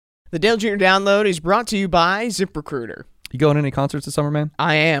The Dale Jr. Download is brought to you by ZipRecruiter. You going to any concerts this summer, man?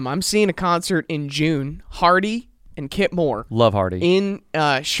 I am. I'm seeing a concert in June. Hardy and Kip Moore. Love Hardy. In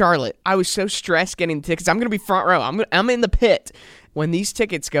Charlotte. I was so stressed getting the tickets. I'm going to be front row. I'm in the pit. When these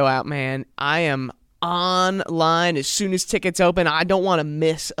tickets go out, man, I am online as soon as tickets open. I don't want to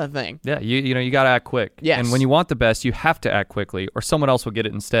miss a thing. Yeah, you got to act quick. Yes. And when you want the best, you have to act quickly or someone else will get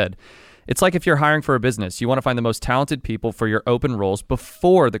it instead. It's like if you're hiring for a business, you want to find the most talented people for your open roles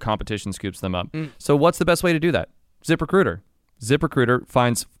before the competition scoops them up. So what's the best way to do that? ZipRecruiter. ZipRecruiter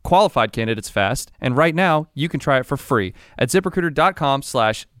finds qualified candidates fast, and right now you can try it for free at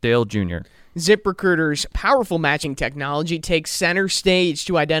ZipRecruiter.com/Dale Jr. ZipRecruiter's powerful matching technology takes center stage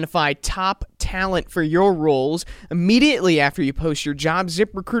to identify top talent for your roles. Immediately after you post your job,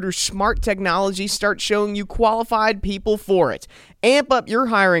 ZipRecruiter's smart technology starts showing you qualified people for it. Amp up your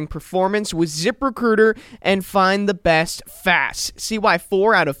hiring performance with ZipRecruiter and find the best fast. See why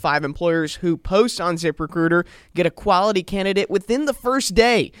 4 out of 5 employers who post on ZipRecruiter get a quality candidate within the first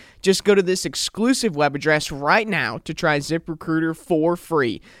day. Just go to this exclusive web address right now to try ZipRecruiter for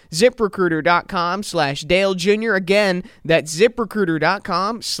free. ZipRecruiter.com/Dale Jr. Again, that's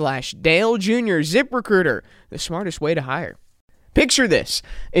ZipRecruiter.com/Dale Jr. ZipRecruiter, the smartest way to hire. Picture this.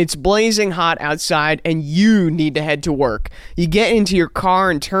 It's blazing hot outside and you need to head to work. You get into your car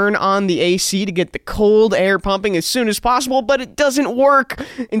and turn on the AC to get the cold air pumping as soon as possible, but it doesn't work.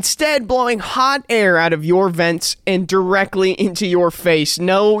 Instead, blowing hot air out of your vents and directly into your face.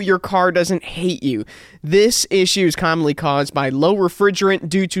 No, your car doesn't hate you. This issue is commonly caused by low refrigerant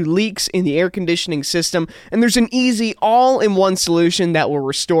due to leaks in the air conditioning system, and there's an easy all-in-one solution that will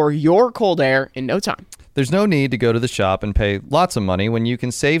restore your cold air in no time. There's no need to go to the shop and pay lots of money when you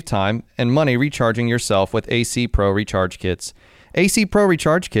can save time and money recharging yourself with AC Pro Recharge Kits. AC Pro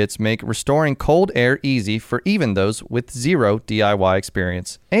Recharge Kits make restoring cold air easy for even those with zero DIY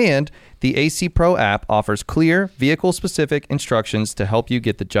experience. And the AC Pro app offers clear, vehicle-specific instructions to help you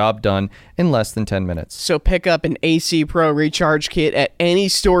get the job done in less than 10 minutes. So pick up an AC Pro Recharge Kit at any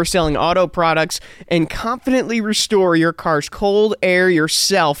store selling auto products and confidently restore your car's cold air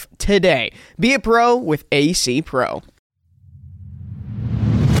yourself today. Be a pro with AC Pro. What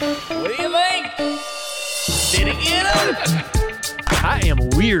do you think? Did it get him? I am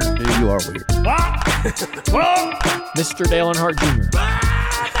weird, dude. You are weird. Mr. Dale Earnhardt Jr.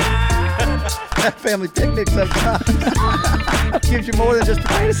 That family picnic sometimes gives you more than just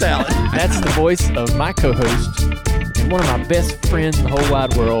potato salad. That's the voice of my co-host and one of my best friends in the whole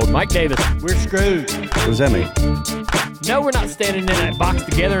wide world, Mike Davis. We're screwed. What does that mean? No, we're not standing in that box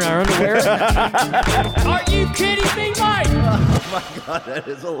together in our underwear. Are you kidding me, Mike? Oh my God, that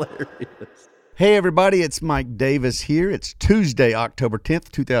is hilarious. Hey everybody, it's Mike Davis here. It's Tuesday, October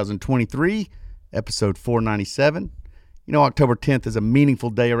 10th, 2023, episode 497. You know, October 10th is a meaningful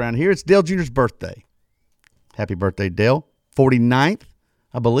day around here. It's Dale Jr.'s birthday. Happy birthday, Dale. 49th,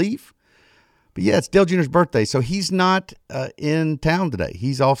 I believe. But yeah, it's Dale Jr.'s birthday, so he's not in town today.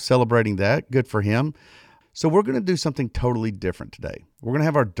 He's off celebrating that. Good for him. So we're going to do something totally different today. We're going to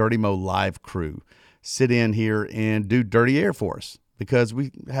have our Dirty Mo Live crew sit in here and do Dirty Air for us, because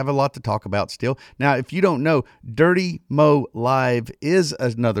we have a lot to talk about still. Now, if you don't know, Dirty Mo Live is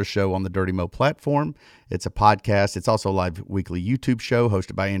another show on the Dirty Mo platform. It's a podcast. It's also a live weekly YouTube show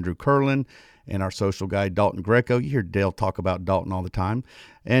hosted by Andrew Curlin and our social guy, Dalton Greco. You hear Dale talk about Dalton all the time.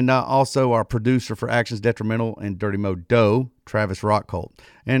 And also our producer for Actions Detrimental and Dirty Mo Doe, Travis Rockholt.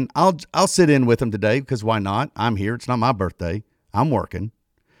 And I'll sit in with him today because why not? I'm here. It's not my birthday. I'm working.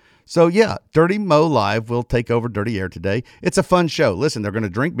 So, yeah, Dirty Mo Live will take over Dirty Air today. It's a fun show. Listen, they're going to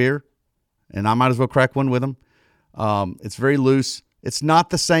drink beer, and I might as well crack one with them. It's very loose. It's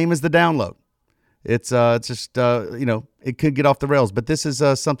not the same as the download. It's just, it could get off the rails. But this is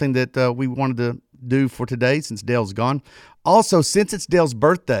something that we wanted to do for today since Dale's gone. Also, since it's Dale's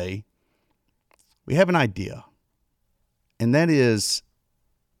birthday, we have an idea. And that is,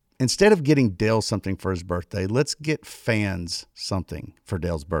 instead of getting Dale something for his birthday, let's get fans something for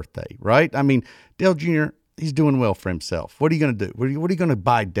Dale's birthday, right? I mean, Dale Jr., he's doing well for himself. What are you going to do? What are you going to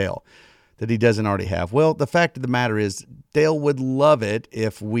buy Dale that he doesn't already have? Well, the fact of the matter is Dale would love it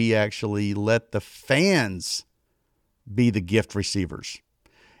if we actually let the fans be the gift receivers.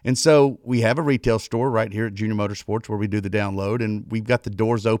 And so we have a retail store right here at Junior Motorsports where we do the download, and we've got the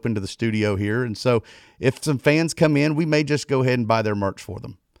doors open to the studio here. And so if some fans come in, we may just go ahead and buy their merch for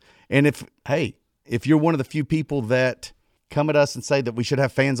them. And if you're one of the few people that come at us and say that we should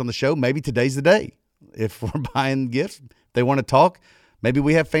have fans on the show, maybe today's the day. If we're buying gifts, if they want to talk, maybe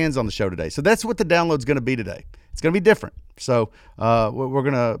we have fans on the show today. So that's what the download's going to be today. It's going to be different. So we're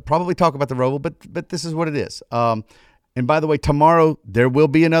going to probably talk about the Roval, but this is what it is. And by the way, tomorrow there will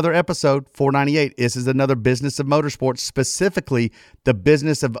be another episode, 498. This is another business of motorsports, specifically the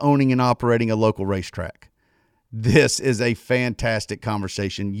business of owning and operating a local racetrack. This is a fantastic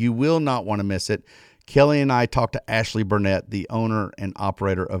conversation. You will not want to miss it. Kelly and I talked to Ashley Burnett, the owner and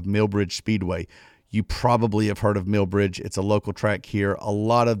operator of Millbridge Speedway. You probably have heard of Millbridge. It's a local track here. A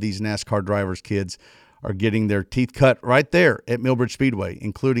lot of these NASCAR drivers' kids are getting their teeth cut right there at Millbridge Speedway,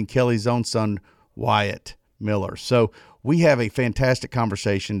 including Kelly's own son, Wyatt Miller. So we have a fantastic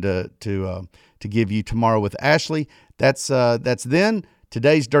conversation to give you tomorrow with Ashley. That's then.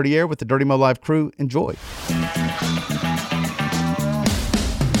 Today's Dirty Air with the Dirty Mo Live crew. Enjoy.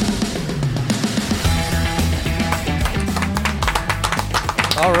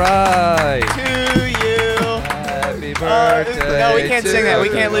 All right. To you. Happy birthday. No, we can't sing that. We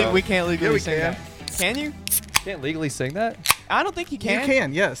can't to- we can't legally we sing can. that. Can you? Can't legally sing that? I don't think you can. You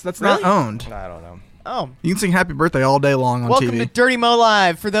can, yes. That's Really? not owned. I don't know. Oh. You can sing Happy Birthday all day long on Welcome TV. to Dirty Mo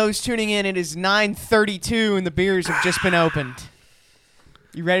Live. For those tuning in, it is 9:32 and the beers have just been opened.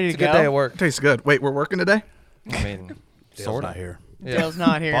 You ready It's to a go? good day at work. Tastes good. Wait, we're working today? I mean, sort of. here. Yeah. Dale's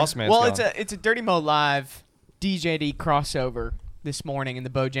not here. Boss man's well, gone. it's a Dirty Mo Live DJD crossover this morning in the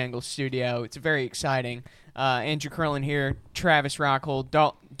Bojangles studio. It's very exciting. Andrew Curlin here, Travis Rockhold,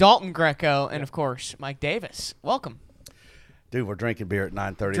 Dalton Greco, and of course Mike Davis. Welcome. Dude, we're drinking beer at 9:30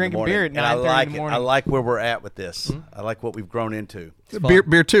 in the Drinking morning. beer at and I 9:30 like in the it. morning. I like where we're at with this. I like what we've grown into.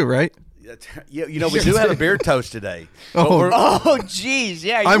 Beer too, right? Yeah, you know, we do have a beer toast today. but Oh. we're- Oh, jeez.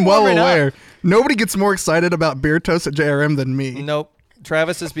 Yeah, I'm you well warm it up. aware. Nobody gets more excited about beer toast at JRM than me. Nope.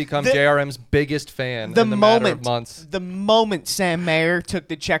 Travis has become JRM's biggest fan The in the matter moment, of months. the moment Sam Mayer took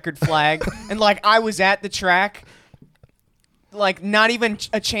the checkered flag, and like I was at the track, like not even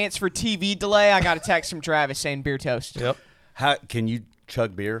a chance for TV delay. I got a text from Travis saying beer toast. Yep. How can you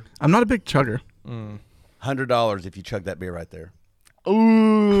chug beer? I'm not a big chugger. $100 if you chug that beer right there.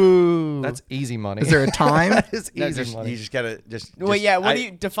 Ooh. That's easy money. Is there a time? It's No, easy just- money. you just gotta well, yeah. What do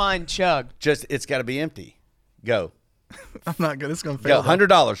you define chug? Just it's got to be empty. Go, I'm not good. It's going to fail. go.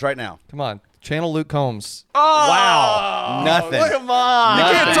 $100 right now. Come on. Channel Luke Combs. Wow, nothing. Come on. You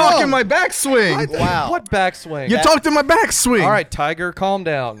can't Nothing. talk in my backswing. Wow, What backswing? You talked in my backswing. All right, Tiger, calm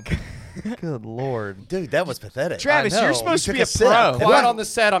down. Good Lord. dude, that was pathetic. Travis, I know. you're supposed You to be a took a sip. pro. Quiet on the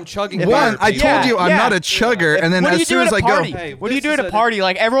set. I'm chugging One, beer, I people. told you I'm Yeah. not a chugger, and then What do you as do soon at as a I party? go, Hey, What do you this do at is a a- party?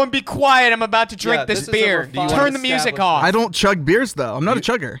 Like everyone, be quiet. I'm about to drink Yeah, this this is a beer. refined Turn the music establishment. off. I don't chug beers though. I'm not a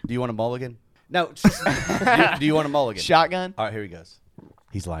chugger. Do you want a mulligan? No. it's just- do you want a mulligan? Shotgun. All right, here he goes.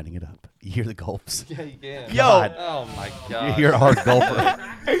 He's lining it up. You hear the gulps? Yeah, you can. Yo, God. Oh, my You God. hear a hard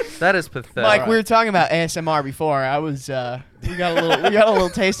gulper. That is pathetic. Mike, we were talking about ASMR before. I was, we got a little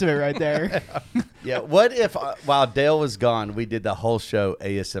taste of it right there. Yeah. What if while Dale was gone, we did the whole show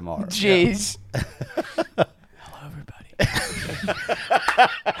ASMR? Jeez.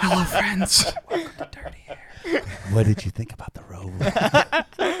 Hello, friends. What did you think about the robe?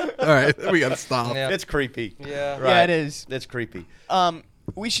 All right, we gotta stop. Yeah. It's creepy. Yeah. Right. Yeah, it is. It's creepy.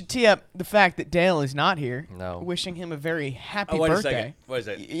 We should tee up the fact that Dale is not here. No. Wishing him a very happy Oh, wait a birthday. second. What is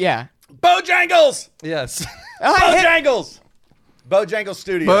it? Yeah. Bojangles! Yes. Bojangles! Bojangles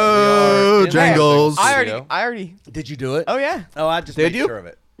Studio. Bojangles. I already. Did you do it? Oh yeah. Oh, I just Did made you? sure of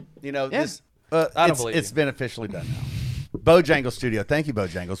it. You know, Yeah. this. I don't believe It's you. been officially done now. Bojangles Studio. Thank you,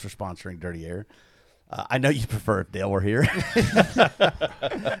 Bojangles, for sponsoring Dirty Air. I know you prefer if Dale were here,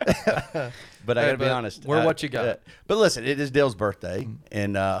 but I got to be but honest. we're what you got. But listen, it is Dale's birthday,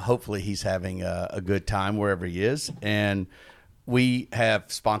 and hopefully he's having a good time wherever he is. And we have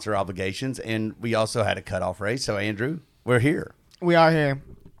sponsor obligations, and we also had a cutoff race. So, Andrew, we're here. We are here.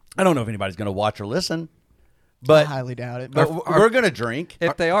 I don't know if anybody's going to watch or listen, I but highly doubt it. but But we're going to drink.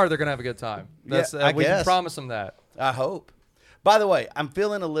 If they are, they're going to have a good time. That's, I we guess. can promise them that. I hope. By the way, I'm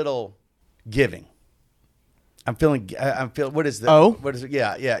feeling a little giving. I'm feeling. What is the? Oh? What is it?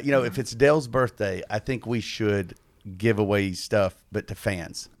 Yeah, yeah. You know, if it's Dale's birthday, I think we should give away stuff, but to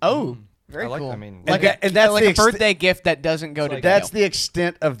fans. oh, very I like- cool. I mean- like And that's like the a birthday gift that doesn't go to like- Dale. That's the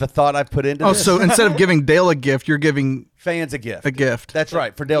extent of the thought I've put into Oh, this. so instead of giving Dale a gift, you're giving fans a gift. a gift. That's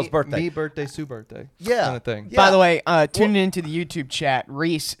right for Dale's birthday. Me birthday, Sue birthday. Yeah. Kind of thing. Yeah. By the way, tuning into the YouTube chat,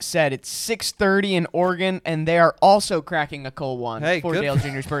 Reese said it's 6:30 in Oregon, and they are also cracking a cold one Hey, for good Dale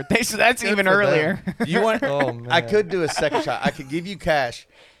Jr.'s birthday. So that's even for them. earlier. Do you want? Oh, man. I could do a second shot. I could give you cash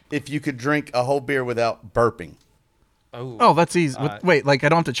if you could drink a whole beer without burping. Oh, that's easy. Wait, like I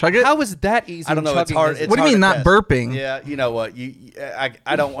don't have to chug it? How is that easy? I don't know. It's chugging hard. his- It's What do you hard mean to not test. burping? Yeah, you know what?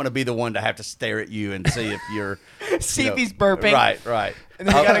 I don't want to be the one to have to stare at you and see if you're See you if know, he's burping. Right. And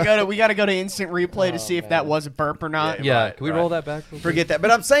then we gotta go to instant replay to see if that was a burp or not. Yeah, Right, can we right. roll that back? real quick? Forget that.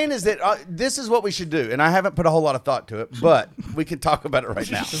 But I'm saying is that this is what we should do, and I haven't put a whole lot of thought to it, but we can talk about it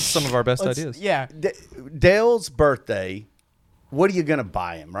right now. This is some of our best ideas. Yeah. Dale's birthday. What are you going to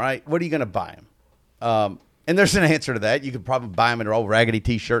buy him? Right? What are you going to buy him? And there's an answer to that. You could probably buy him an old raggedy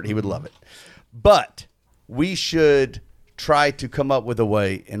T-shirt. He would love it. But we should try to come up with a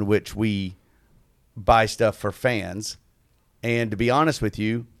way in which we buy stuff for fans. And to be honest with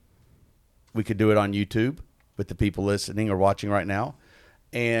you, we could do it on YouTube with the people listening or watching right now.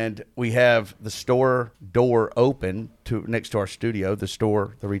 And we have the store door open next to our studio.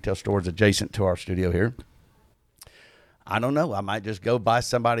 The retail store is adjacent to our studio here. I don't know. I might just go buy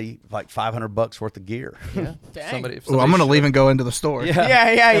somebody like $500 worth of gear. Yeah. Dang. Somebody, Oh, I'm gonna leave and go into the store.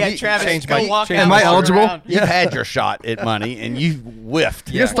 Yeah. Travis, Change go my- walk change out Am I and walk eligible? around. You've had your shot at money and you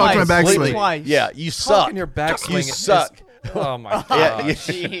whiffed. You just talked to my Completely. backswing. Twice. Yeah, you suck. Talking your backswing. You suck. Oh my god. Yeah,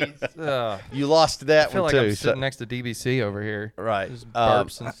 Jeez. you lost that I feel one like too. I'm sitting next to DBC over here. Right. Just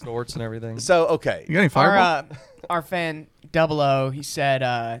burps and snorts and everything. So okay. You got any fireball? Our fan Double O, he said,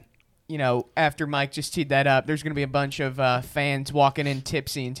 after Mike just teed that up, there's gonna be a bunch of fans walking in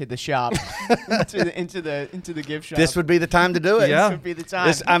tipsy into the shop, into the gift shop. This would be the time to do it. Yeah. This would be the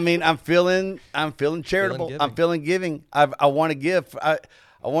time. I'm feeling charitable. giving. I'm feeling giving. I want to give. I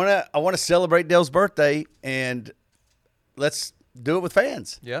want to celebrate Dale's birthday, and let's do it with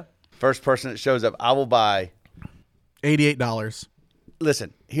fans. Yeah. First person that shows up, I will buy. $88.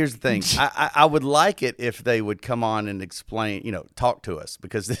 Listen, here's the thing. I would like it if they would come on and explain, talk to us,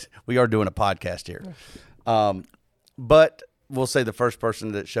 because we are doing a podcast here. But we'll say the first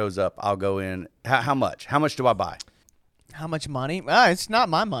person that shows up, I'll go in. How much? How much do I buy? How much money? It's not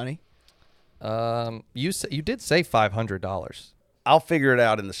my money. You did say $500. I'll figure it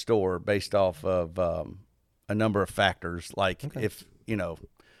out in the store based off of a number of factors, like if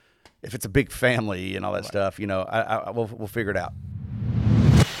it's a big family and all that stuff. We'll figure it out.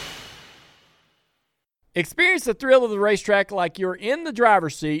 Experience the thrill of the racetrack like you're in the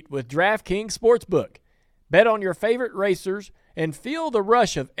driver's seat with DraftKings Sportsbook. Bet on your favorite racers and feel the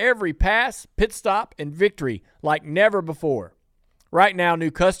rush of every pass, pit stop, and victory like never before. Right now,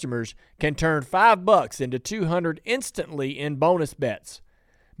 new customers can turn $5 into $200 instantly in bonus bets.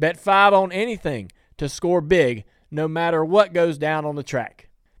 Bet 5 on anything to score big no matter what goes down on the track.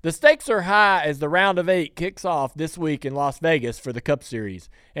 The stakes are high as the round of 8 kicks off this week in Las Vegas for the Cup Series,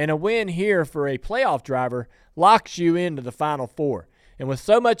 and a win here for a playoff driver locks you into the Final Four. And with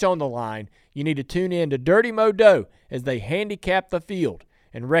so much on the line, you need to tune in to Dirty Modo as they handicap the field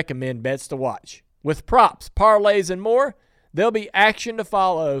and recommend bets to watch. With props, parlays, and more, there'll be action to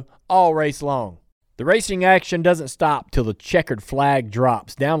follow all race long. The racing action doesn't stop till the checkered flag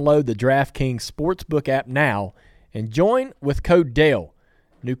drops. Download the DraftKings Sportsbook app now and join with code DALE.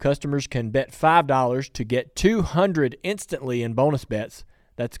 New customers can bet $5 to get $200 instantly in bonus bets.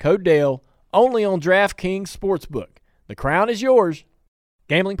 That's code DALE only on DraftKings Sportsbook. The crown is yours.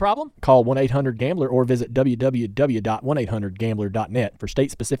 Gambling problem? Call 1-800-GAMBLER or visit www.1800gambler.net. For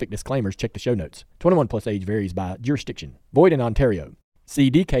state-specific disclaimers, check the show notes. 21 plus age varies by jurisdiction. Void in Ontario.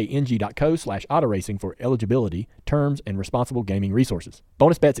 See dkng.co/autoracing for eligibility, terms, and responsible gaming resources.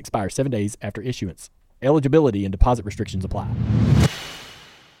 Bonus bets expire 7 days after issuance. Eligibility and deposit restrictions apply.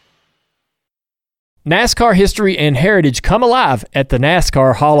 NASCAR history and heritage come alive at the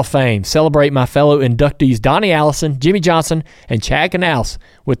NASCAR Hall of Fame. Celebrate my fellow inductees Donnie Allison, Jimmy Johnson, and Chad Knaus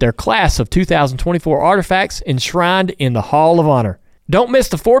with their class of 2024 artifacts enshrined in the Hall of Honor. Don't miss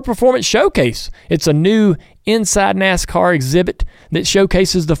the Ford Performance Showcase. It's a new Inside NASCAR exhibit that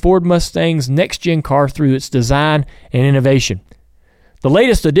showcases the Ford Mustang's next-gen car through its design and innovation. The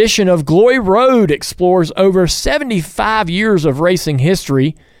latest edition of Glory Road explores over 75 years of racing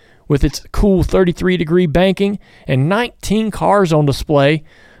history with its cool 33-degree banking and 19 cars on display.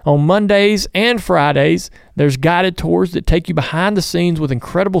 On Mondays and Fridays, there's guided tours that take you behind the scenes with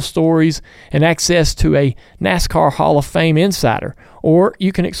incredible stories and access to a NASCAR Hall of Fame insider. Or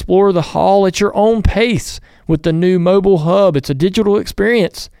you can explore the hall at your own pace with the new mobile hub. It's a digital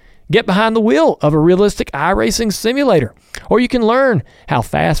experience. Get behind the wheel of a realistic iRacing simulator. Or you can learn how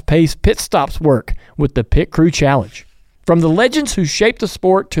fast-paced pit stops work with the Pit Crew Challenge. From the legends who shaped the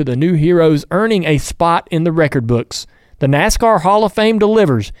sport to the new heroes earning a spot in the record books, the NASCAR Hall of Fame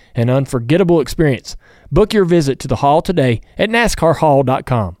delivers an unforgettable experience. Book your visit to the hall today at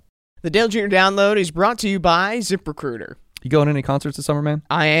NASCARHall.com. The Dale Jr. Download is brought to you by ZipRecruiter. You going to any concerts this summer, man?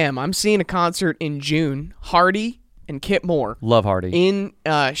 I am. I'm seeing a concert in June. Hardy and Kip Moore Love Hardy. in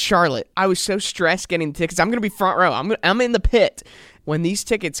Charlotte. I was so stressed getting the tickets. I'm going to be front row. I'm in the pit. When these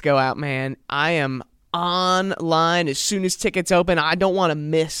tickets go out, man, I am online as soon as tickets open. I don't want to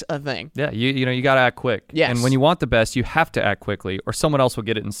miss a thing. Yeah, you got to act quick. Yes. And when you want the best, you have to act quickly or someone else will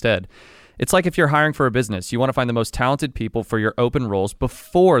get it instead. It's like if you're hiring for a business, you want to find the most talented people for your open roles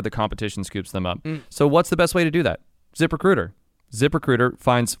before the competition scoops them up. So what's the best way to do that? ZipRecruiter. ZipRecruiter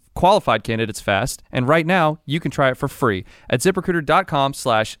finds qualified candidates fast, and right now you can try it for free at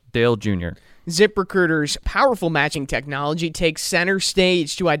ZipRecruiter.com/Dale Jr. ZipRecruiter's powerful matching technology takes center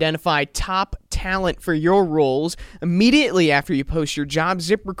stage to identify top talent for your roles. Immediately after you post your job,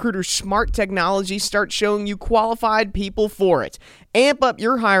 ZipRecruiter's smart technology starts showing you qualified people for it. Amp up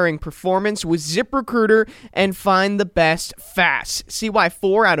your hiring performance with ZipRecruiter and find the best fast. See why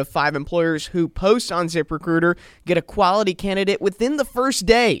 4 out of 5 employers who post on ZipRecruiter get a quality candidate within the first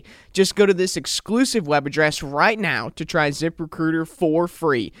day. Just go to this exclusive web address right now to try ZipRecruiter for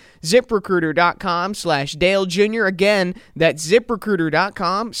free. ZipRecruiter.com/Dale Jr. Again, that's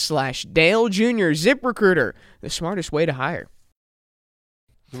ZipRecruiter.com/Dale Jr. ZipRecruiter, the smartest way to hire.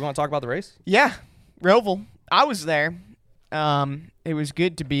 Do we want to talk about the race? Yeah, Roval. I was there. It was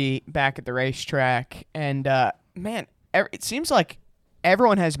good to be back at the racetrack. And, man, it seems like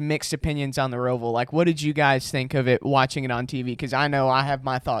everyone has mixed opinions on the Roval. Like, what did you guys think of it watching it on TV? Because I know I have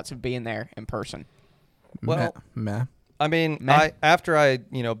my thoughts of being there in person. Well, Meh. I mean, Meh. after I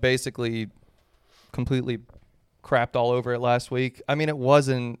basically completely crapped all over it last week, I mean, it was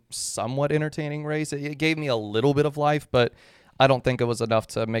a somewhat entertaining race. It gave me a little bit of life, but I don't think it was enough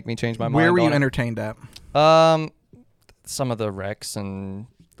to make me change my mind. Where were you on it. entertained at? Some of the wrecks, and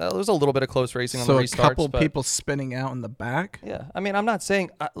there was a little bit of close racing on So the a restarts. couple but people spinning out in the back. Yeah, I mean, I'm not saying.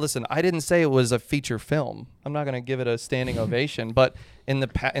 Listen, I didn't say it was a feature film. I'm not going to give it a standing ovation. But in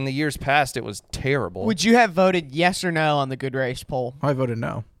the years past, it was terrible. Would you have voted yes or no on the Good Race poll? I voted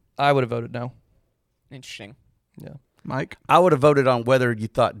no. I would have voted no. Interesting. Yeah. Mike? I would have voted on whether you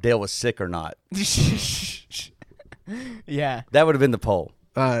thought Dale was sick or not. Yeah. That would have been the poll.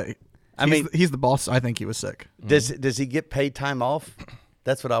 I mean, he's the boss. I think he was sick. Does he get paid time off?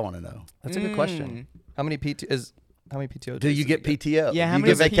 That's what I want to know. That's a good question. How many PTO? Do days you does get he PTO? Yeah, how you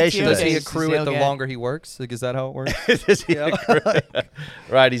many get vacation PTO Does days? he days accrue does it the Dale get? longer he works? Like, is that how it works? Does he accrue?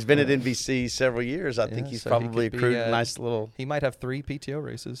 Right, he's been at NBC several years. I think Yeah, he's so he probably could be, accrued a nice little. He might have 3 PTO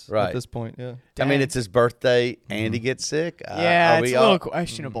races Right. at this point. Yeah. I mean, it's his birthday and he gets sick. Yeah, Are it's we a little all-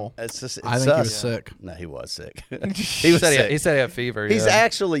 questionable. It's just, I it's think he us. was sick. No, he was sick. He said sick. he said he had fever. He's yeah.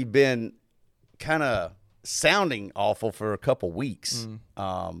 actually been kind of sounding awful for a couple weeks.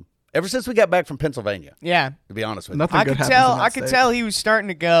 Ever since we got back from Pennsylvania, Yeah. to be honest with Nothing I good could happens tell. in that I could state. tell he was starting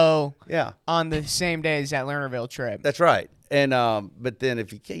to go you. Yeah, on the same day as that Lernerville trip. that's right. And but then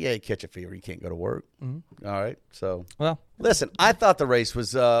if you catch a fever, you can't go to work. All right. So Well, listen, I thought the race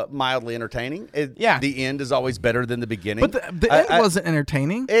was mildly entertaining. Yeah. The end is always better than the beginning. But the end I- wasn't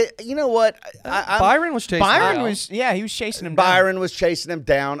entertaining. you know what? I'm- Byron was chasing. Byron him. was, yeah, he was chasing him down. Byron was chasing him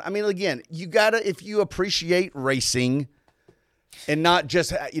down. I mean, again, you gotta, if you appreciate racing and not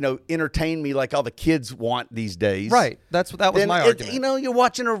just entertain me like all the kids want these days, right. That was then my argument. you're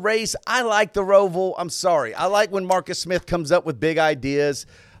watching a race. I like the Roval. I'm sorry, I like when Marcus Smith comes up with big ideas,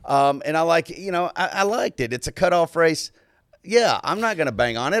 and I like I liked it. It's a cutoff race. Yeah, I'm not gonna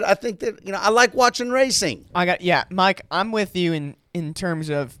bang on it. I think that I like watching racing. Mike, I'm with you in terms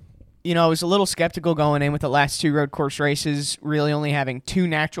of, I was a little skeptical going in with the last 2 road course races, really only having 2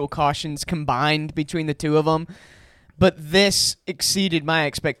 natural cautions combined between the 2 of them. But this exceeded my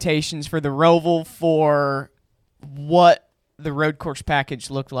expectations for the Roval, for what the road course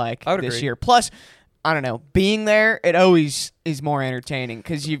package looked like I would this agree. year. Plus, I don't know, being there, it always is more entertaining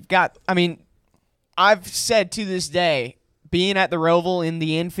because you've got, I've said to this day, being at the Roval in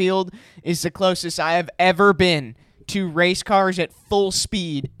the infield is the closest I have ever been to race cars at full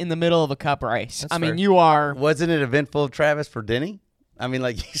speed in the middle of a cup race. That's fair. You are. Wasn't it eventful, Travis, for Denny? I mean,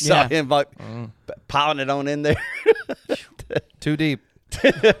 like you saw Yeah. him like piling it on in there. Too deep.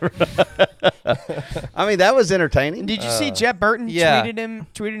 I mean, that was entertaining. Did you see Jeb Burton yeah.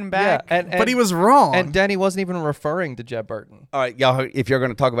 tweeted him back? Yeah, and But he was wrong. And Denny wasn't even referring to Jeb Burton. All right, y'all. If you're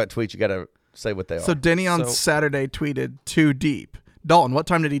going to talk about tweets, you got to say what they are. So Denny on So- Saturday tweeted too deep. Dalton, what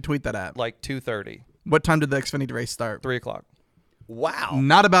time did he tweet that at? Like 2:30, What time did the Xfinity race start? 3 o'clock. wow.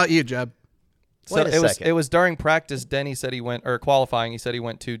 Not about you, Jeb. Wait a second. It was during practice. Denny said qualifying. He said he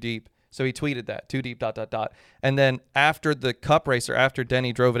went too deep. So he tweeted that too deep. ... And then after the Cup race, or after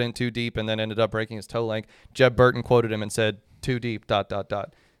Denny drove it in too deep and then ended up breaking his toe length, Jeb Burton quoted him and said too deep ... And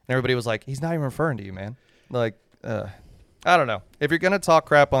everybody was like, he's not even referring to you, man. Like, I don't know. If you're gonna talk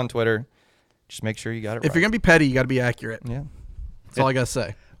crap on Twitter, just make sure you got it If right. you're gonna be petty, you got to be accurate. Yeah. That's all I gotta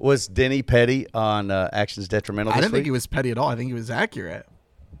say. Was Denny petty on Actions Detrimental I this didn't think week? he was petty at all. I think he was accurate.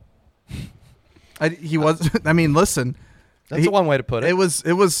 He was. I mean, listen. That's one way to put it. It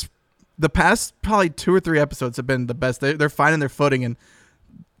was the past probably 2 or 3 episodes have been the best. They're finding their footing, and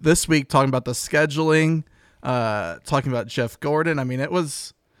this week talking about the scheduling, talking about Jeff Gordon. I mean, it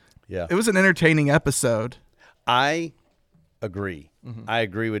was an entertaining episode. I agree. Mm-hmm. I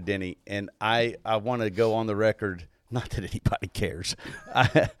agree with Denny, and I want to go on the record. Not that anybody cares.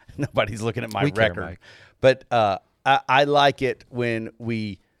 Nobody's looking at my We care, record. Mike. But I like it when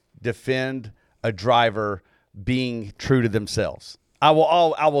we defend a driver being true to themselves. I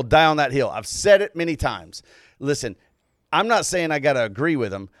will die on that hill. I've said it many times. Listen, I'm not saying I got to agree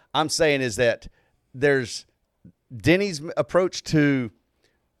with him. I'm saying is that there's Denny's approach to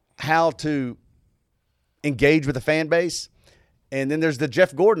how to engage with the fan base, and then there's the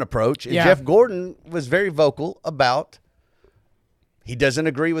Jeff Gordon approach. And Yeah. Jeff Gordon was very vocal about he doesn't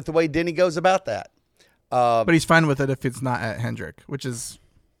agree with the way Denny goes about that. But he's fine with it if it's not at Hendrick, which is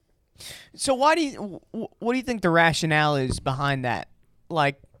So what do you think the rationale is behind that?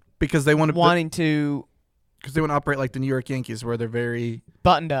 Like because they want to wanting to operate like the New York Yankees, where they're very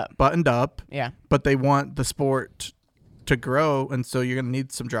buttoned up. buttoned up. Yeah. But they want the sport to grow, and so you're going to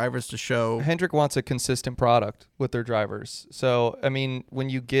need some drivers to show. Hendrick wants a consistent product with their drivers. So, I mean, when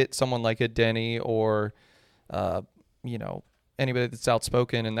you get someone like a Denny or, anybody that's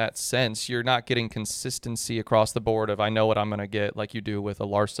outspoken in that sense, you're not getting consistency across the board of I know what I'm going to get like you do with a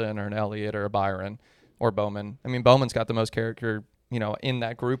Larson or an Elliott or a Byron or Bowman. I mean, Bowman's got the most character, in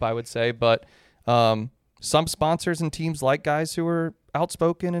that group, I would say. But some sponsors and teams like guys who are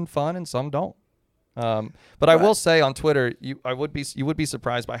outspoken and fun, and some don't. But I will say on Twitter, you would be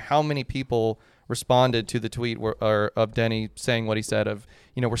surprised by how many people responded to the tweet of Denny saying what he said of,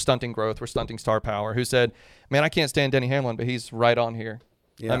 we're stunting growth, we're stunting star power, who said, man, I can't stand Denny Hamlin, but he's right on here.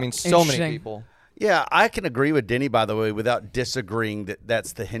 Yeah. I mean, so many Interesting. people. Yeah, I can agree with Denny, by the way, without disagreeing that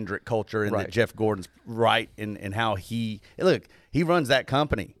that's the Hendrick culture and Right. that Jeff Gordon's right in how he runs that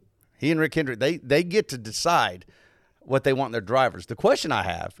company. He and Rick Hendrick, they get to decide what they want in their drivers. The question I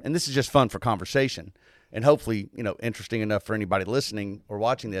have, and this is just fun for conversation, and hopefully, interesting enough for anybody listening or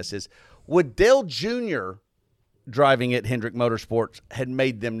watching this, is would Dale Jr. driving at Hendrick Motorsports had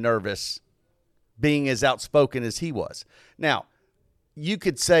made them nervous being as outspoken as he was? Now, you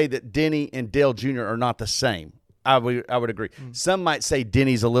could say that Denny and Dale Jr. are not the same. I would agree. Some might say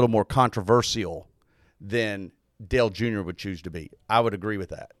Denny's a little more controversial than Dale Jr. would choose to be. I would agree with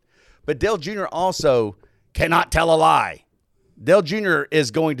that. But Dale Jr. also cannot tell a lie. Dale Jr. is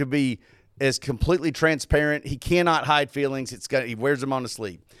going to be as completely transparent. He cannot hide feelings. He wears them on his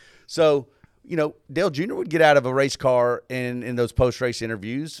sleeve. So, Dale Jr. would get out of a race car and in those post-race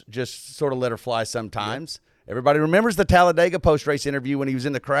interviews, just sort of let her fly sometimes. Yep. Everybody remembers the Talladega post-race interview when he was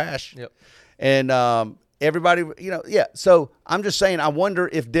in the crash. Yep. And everybody, So I'm just saying, I wonder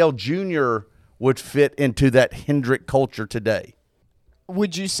if Dale Jr. would fit into that Hendrick culture today.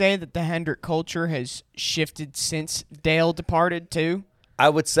 Would you say that the Hendrick culture has shifted since Dale departed too? I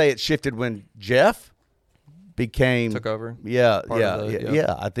would say it shifted when Jeff Took over? Yeah.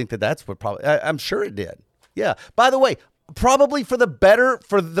 I think that's what probably. I'm sure it did. Yeah. By the way, probably for the better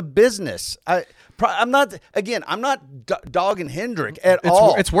for the business. I'm not dogging Hendrick at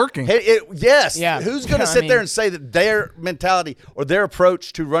all. It's working. Yes. Yeah. Who's going to sit there and say that their mentality or their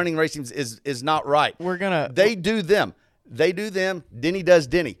approach to running racing is not right? They do them. They do them. Denny does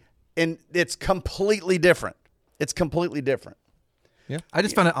Denny. And it's completely different. It's completely different. Yeah. I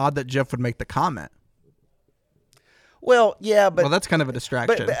just found it odd that Jeff would make the comment. Well, yeah, but Well, that's kind of a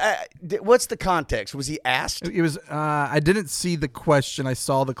distraction. but what's the context? Was he asked? It was. I didn't see the question. I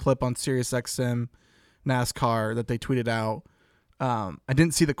saw the clip on SiriusXM NASCAR that they tweeted out. I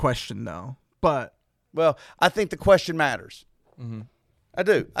didn't see the question though. But Well, I think the question matters. Mm-hmm. I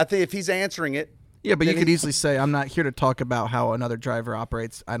do. I think if he's answering it, yeah, but you then could easily say, "I'm not here to talk about how another driver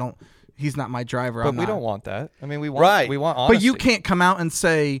operates. He's not my driver." But we don't want that. I mean, we want Right. we want honesty. But you can't come out and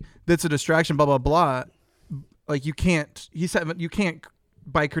say that's a distraction. Blah blah blah. Like you can't. He said you can't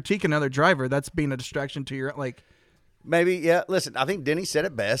by critiquing another driver. That's being a distraction to your like. maybe, yeah. Listen, I think Denny said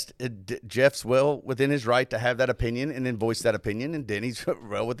it best. Jeff's well within his right to have that opinion and then voice that opinion, and Denny's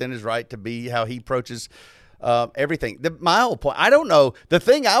well within his right to be how he approaches everything. My whole point, I don't know. The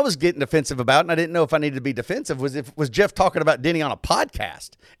thing I was getting defensive about, and I didn't know if I needed to be defensive, was Jeff talking about Denny on a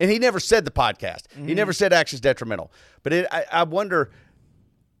podcast, and he never said the podcast. Mm-hmm. He never said Actions Detrimental. But I wonder.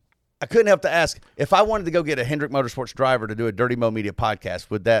 I couldn't help to ask, if I wanted to go get a Hendrick Motorsports driver to do a Dirty Mo Media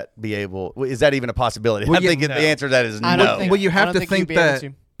podcast, would that be able? Is that even a possibility? Well, I think the answer to that is I no. don't think- Well, you I have don't to think you'd think be able that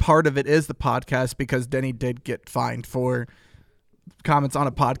to. part of it is the podcast because Denny did get fined for comments on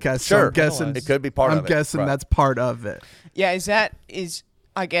a podcast. So Sure. I'm guessing It could be part of it. I'm guessing Right. that's part of it. Yeah, is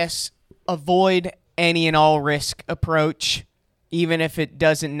I guess avoid any and all risk approach, even if it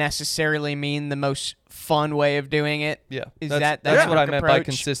doesn't necessarily mean the most fun way of doing it. Yeah, Is that's that what I Hendrick meant by approach?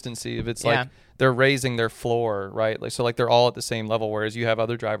 consistency. If it's Yeah. like they're raising their floor, right? Like so, like they're all at the same level. Whereas you have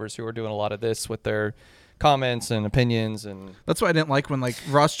other drivers who are doing a lot of this with their comments and opinions, and That's why I didn't like when like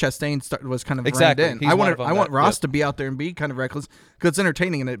Ross Chastain was kind of Exactly. reined in. He's I one want of them I want that- Ross yep. to be out there and be kind of reckless because it's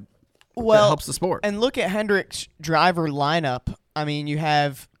entertaining and it helps the sport. And look at Hendrick's driver lineup. I mean, you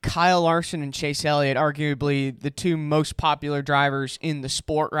have Kyle Larson and Chase Elliott, arguably the two most popular drivers in the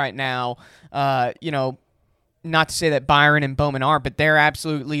sport right now. Not to say that Byron and Bowman are, but they're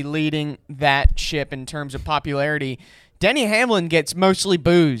absolutely leading that ship in terms of popularity. Denny Hamlin gets mostly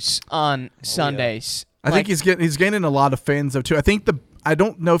booze on Sundays. I think he's gaining a lot of fans though too. I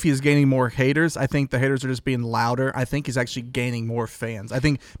don't know if he's gaining more haters. I think the haters are just being louder. I think he's actually gaining more fans. I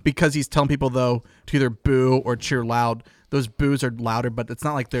think because he's telling people though to either boo or cheer loud. Those boos are louder, but it's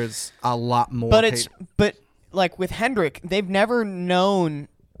not like there's a lot more. But like with Hendrick, they've never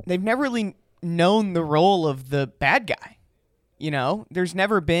really known the role of the bad guy. There's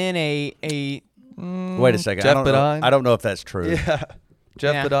never been a Wait a second. Jeff I don't know. Bodine? I don't know if that's true. Jeff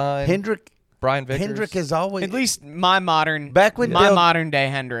Yeah. Bodine, Hendrick Brian Vickers. Hendrick is always at least my modern Dale- modern day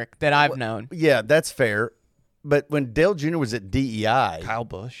Hendrick that I've known. Yeah, that's fair. But when Dale Jr. was at DEI, Kyle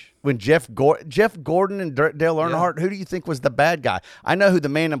Busch. when Jeff Gordon and Dale Earnhardt, who do you think was the bad guy? I know who the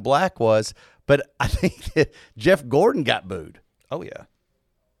man in black was, but I think that Jeff Gordon got booed. Oh yeah.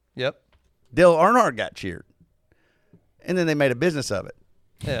 Yep. Dale Earnhardt got cheered. And then they made a business of it.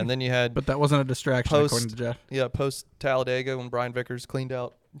 Yeah, and then you had but that wasn't a distraction according to Jeff. post Talladega when Brian Vickers cleaned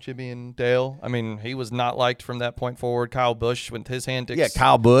out Jimmy and Dale. I mean, he was not liked from that point forward. Kyle Busch with his antics. Yeah,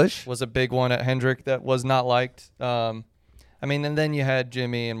 Kyle Busch. was a big one at Hendrick that was not liked. And then you had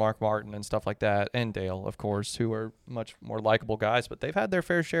Jimmy and Mark Martin and stuff like that, and Dale, of course, who are much more likable guys, but they've had their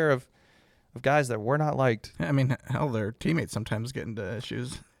fair share of guys that were not liked. I mean, hell, their teammates sometimes get into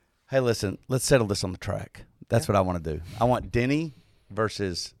issues. Hey, listen, let's settle this on the track. That's what I want to do. I want Denny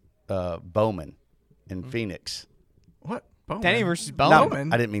versus Bowman in Phoenix. What? Bowman? Denny versus No,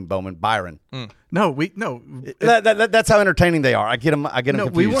 Bowman. I didn't mean Bowman. Byron. No. That's how entertaining they are. I get them. No,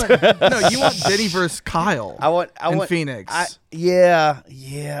 confused. we want. No, you want Denny versus Kyle. I want in Phoenix. Yeah.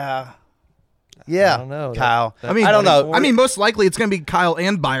 I don't know. Kyle. I mean, I don't know. I mean, most likely it's going to be Kyle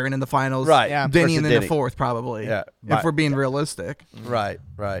and Byron in the finals. Right. Yeah. Denny Versus and then Denny. the fourth, probably. Yeah. If we're being realistic. Right.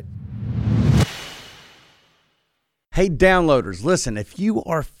 Hey, downloaders, listen, if you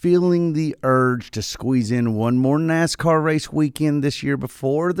are feeling the urge to squeeze in one more NASCAR race weekend this year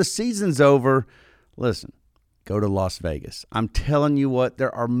before the season's over, listen, go to Las Vegas. I'm telling you what,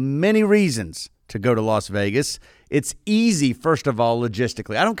 there are many reasons to go to Las Vegas. It's easy, first of all,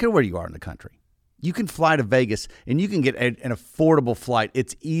 logistically. I don't care where you are in the country. You can fly to Vegas, and you can get an affordable flight.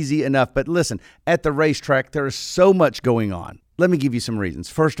 It's easy enough. But listen, at the racetrack, there is so much going on. Let me give you some reasons.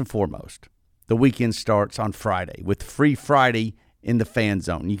 First and foremost, the weekend starts on Friday with Free Friday in the Fan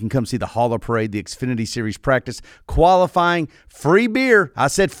Zone. You can come see the Hauler Parade, the Xfinity Series practice, qualifying, free beer. I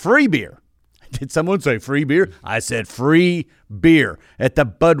said free beer. Did someone say free beer? I said free beer at the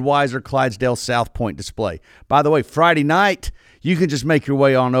Budweiser Clydesdale South Point display. By the way, Friday night, you can just make your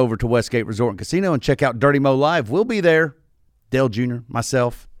way on over to Westgate Resort and Casino and check out Dirty Mo Live. We'll be there. Dale Jr.,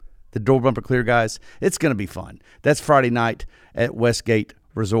 myself, the Door Bumper Clear guys. It's going to be fun. That's Friday night at Westgate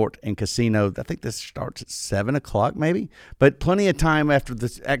Resort and Casino. I think this starts at 7 o'clock maybe, but plenty of time after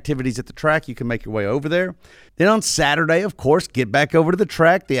the activities at the track. You can make your way over there. Then on Saturday, of course, get back over to the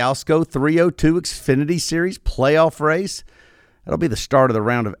track, the Alsco 302 Xfinity Series playoff race. That'll be the start of the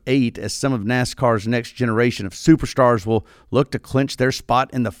round of 8 as some of NASCAR's next generation of superstars will look to clinch their spot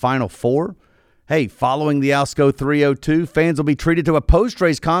in the Final Four. Hey, following the Alsco 302, fans will be treated to a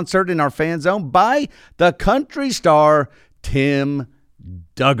post-race concert in our fan zone by the country star Tim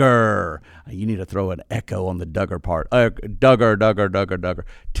Duggar. You need to throw an echo on the Duggar part. Duggar.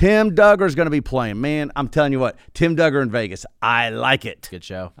 Tim Duggar's going to be playing. Man, I'm telling you what, Tim Duggar in Vegas. I like it. Good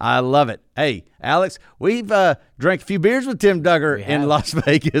show. I love it. Hey, Alex, we've drank a few beers with Tim Duggar in Las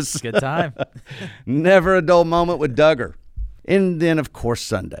Vegas. Good time. Never a dull moment with Duggar. And then, of course,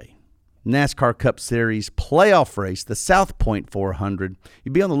 Sunday. NASCAR Cup Series playoff race, the South Point 400.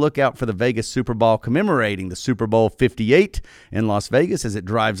 You'll be on the lookout for the Vegas Super Bowl commemorating the Super Bowl 58 in Las Vegas as it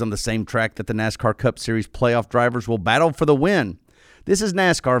drives on the same track that the NASCAR Cup Series playoff drivers will battle for the win. This is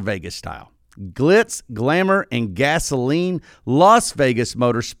NASCAR Vegas style. Glitz, Glamour, and Gasoline, Las Vegas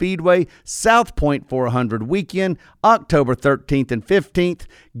Motor Speedway, South Point 400 Weekend, October 13th and 15th.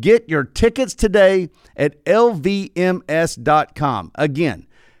 Get your tickets today at lvms.com. Again,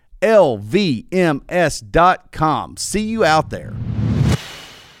 lvms.com. See you out there.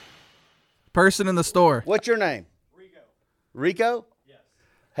 Person in the store. What's your name? Rico? Yes.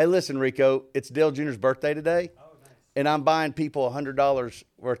 Hey, listen, Rico, it's Dale Jr.'s birthday today, and I'm buying people $100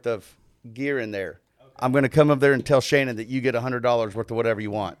 worth of gear in there. Okay. I'm going to come up there and tell Shannon that you get $100 worth of whatever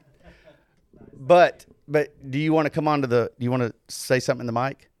you want. But do you want to come on to do you want to say something in the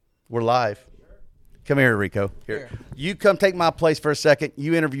mic? We're live. Sure. Come here, Rico. Here. You come take my place for a second.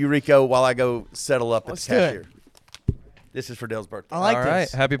 You interview Rico while I go settle up at the cashier. This is for Dale's birthday. I like All this. right.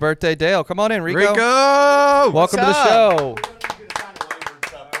 Happy birthday, Dale. Come on in, Rico. Rico! Welcome to the show.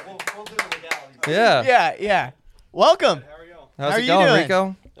 Yeah. Yeah. Welcome. How's How it are you going, doing?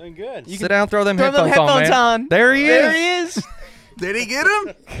 Rico? Doing good. Sit down, throw them Throw them headphones headphones on, man. on. There he is. There he is. Did he get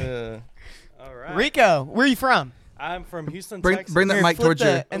him? All right. Rico, where are you from? I'm from Houston, Bring Texas. that Here, mic flip towards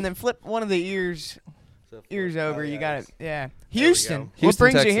you. and then flip one of the ears over. You got it. Yeah. we Houston. go. What Houston,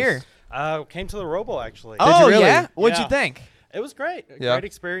 brings Texas. you here? Came to the Robo actually. Oh, really? yeah? What'd Yeah. you think? It was great. Yeah. Great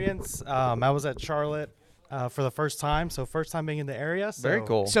experience. I was at Charlotte for the first time, so first time being in the area. So, Very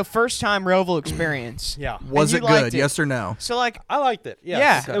cool. So first time Roval experience. Yeah. Was you it liked good? it. Yes or no? So like I liked it.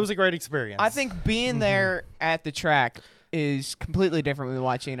 Yes. Yeah. It was a great experience. I think being there at the track is completely different than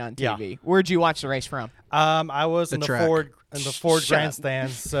watching it on TV. Where'd you watch the race from? I was in the track. Ford Shut up.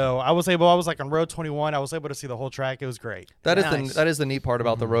 grandstands, so I was like on row 21. I was able to see the whole track. It was great. That is Nice. that is the neat part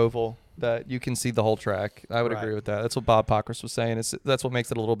about the Roval, that you can see the whole track. I would Right. agree with that. That's what Bob Pockers was saying. That's what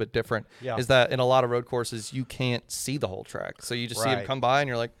makes it a little bit different. Yeah. Is that in a lot of road courses you can't see the whole track, so you just see him Right. come by and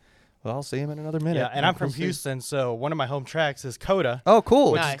you're like, well, I'll see him in another minute. Yeah, and I'm We'll from see. Houston, so one of my home tracks is Coda. Oh,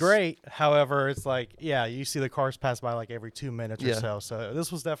 cool. Which Nice. is great. However, it's like, yeah, you see the cars pass by like every 2 minutes Yeah. or so. So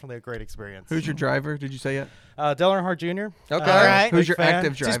this was definitely a great experience. Who's your driver? Did you say yet? Dale Earnhardt Jr. Okay. All right. Who's big your fan.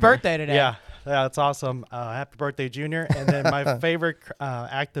 active It's driver? his birthday today. Yeah, that's awesome. Happy birthday, Junior. And then my favorite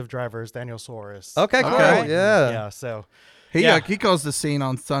active driver is Daniel Suarez. Okay, cool. Okay. Yeah. Yeah, so He Yeah. he calls the scene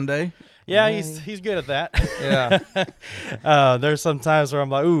on Sunday. yeah, he's good at that. Yeah. There's some times where I'm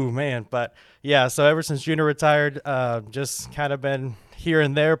like, ooh, man. But yeah, so ever since Junior retired, just kind of been here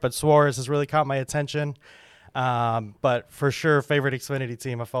and there. But Suarez has really caught my attention. But for sure, favorite Xfinity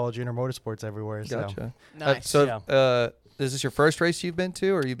team. I follow Junior Motorsports everywhere. So. Gotcha. Nice. So, is this your first race you've been to,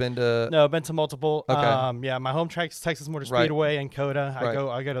 or you've been to? No, I've been to multiple. Okay. Yeah, my home track's Texas Motor Right. Speedway and Coda. Right.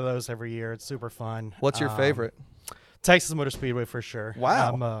 I go to those every year. It's super fun. What's your favorite? Texas Motor Speedway for sure.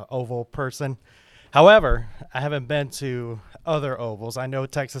 Wow. I'm a oval person. However, I haven't been to other ovals. I know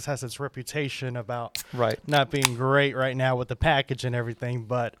Texas has its reputation about Right. not being great right now with the package and everything,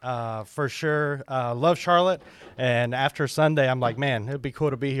 but for sure, love Charlotte. And after Sunday, I'm like, man, it'd be cool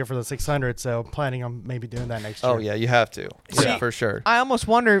to be here for the 600. So planning on maybe doing that next year. Oh yeah, you have to. See, Yeah, for sure. I almost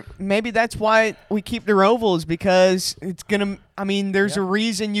wonder maybe that's why we keep the Rovals, because it's gonna. I mean, there's a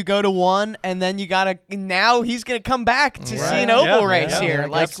reason you go to one, and then you gotta. Now he's gonna come back to see an oval Yeah, race yeah, here. yeah,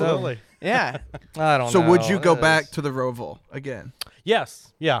 Like, absolutely. yeah. I don't know. So would you go It back is- to the Roval again?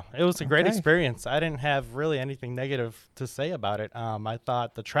 Yes. Yeah. It was a great Okay. experience. I didn't have really anything negative to say about it. I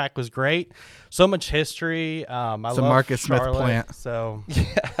thought the track was great. So much history. I It's a love Marcus Smith Charlotte, plant. So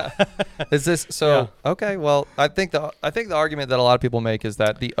Is this so? Okay, well, I think the argument that a lot of people make is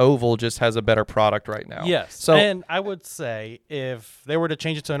that the oval just has a better product right now. yes. So and I would say if they were to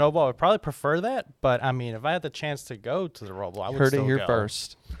change it to an oval, I would probably prefer that. But I mean, if I had the chance to go to the Roval, I would heard it still here go.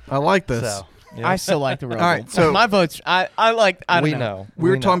 first. I like this. So I still like the Roval. right, so- my vote's. I like. I don't We know. know. We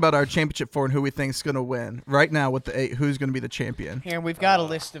were know. talking about our championship four and who we think is going to win. Right now with the 8, who's going to be the champion? Here we've got a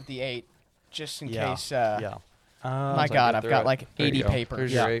list of the 8, just in yeah. case. Yeah. My So God, get I've through got it. like There you 80 go. papers.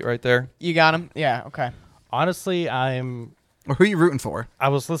 There's Yeah. your 8 right there. You got them? Yeah. Okay. Honestly, Or who are you rooting for? I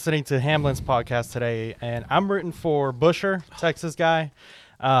was listening to Hamlin's podcast today, and I'm rooting for Busher, Texas guy.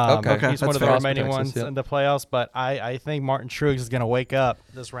 Okay. Okay, He's one that's of the fair. remaining Texas, ones yeah. in the playoffs, but I think Martin Truex is going to wake up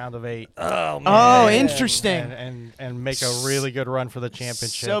this round of 8. Oh, interesting. And make a really good run for the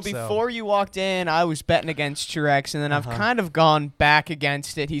championship. So before you walked in, I was betting against Truex, and then I've kind of gone back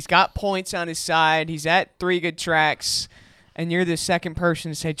against it. He's got points on his side. He's at 3 good tracks, and you're the second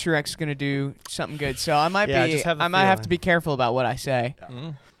person to say Truex is going to do something good. So I might Yeah, I be. just have the I might have feeling. to be careful about what I say.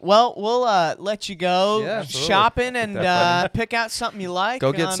 Well, we'll let you go Yeah, absolutely. shopping and pick out something you like.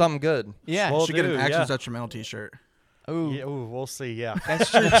 Go get on- something good. Yeah. Well, Should get an dude, Action yeah. Detrimental t-shirt. Ooh. Yeah, ooh, we'll see. Yeah.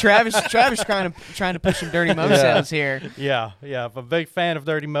 That's true. Travis trying to push some Dirty Mo sales here. Yeah. I'm a big fan of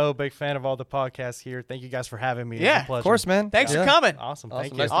Dirty Mo, big fan of all the podcasts here. Thank you guys for having me. It was Yeah, a pleasure. Of course, man. Thanks Yeah. for coming. Awesome.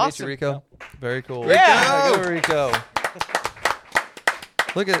 Awesome. Thank Nice you. to meet you, Rico. Very cool. Yeah. Go, Rico.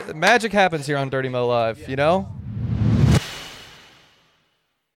 Look at magic happens here on Dirty Mo Live, you know?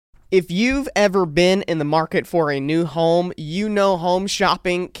 If you've ever been in the market for a new home, you know home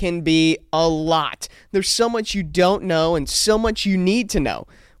shopping can be a lot. There's so much you don't know and so much you need to know.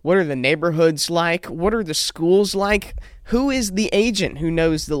 What are the neighborhoods like? What are the schools like? Who is the agent who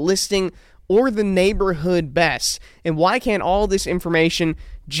knows the listing or the neighborhood best? And why can't all this information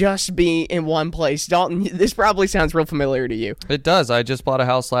just be in one place? Dalton, this probably sounds real familiar to you. It does. I just bought a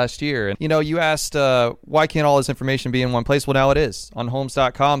house last year. And, you asked, why can't all this information be in one place? Well, now it is. On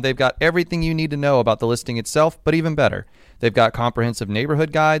Homes.com, they've got everything you need to know about the listing itself, but even better. They've got comprehensive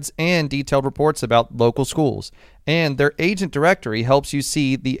neighborhood guides and detailed reports about local schools. And their agent directory helps you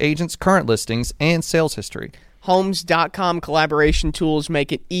see the agent's current listings and sales history. Homes.com collaboration tools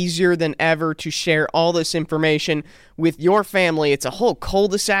make it easier than ever to share all this information with your family. It's a whole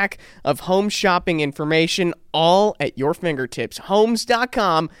cul-de-sac of home shopping information all at your fingertips.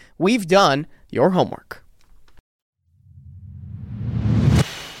 Homes.com, we've done your homework.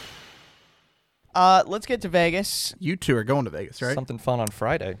 Let's get to Vegas. You two are going to Vegas, right? Something fun on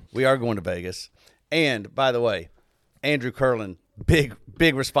Friday. We are going to Vegas. And by the way, Andrew Curlin, big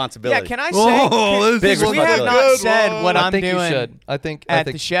responsibility. Yeah, can I say, Oh, this Big is we have responsibility. not good said one. what I I'm think doing you should. I think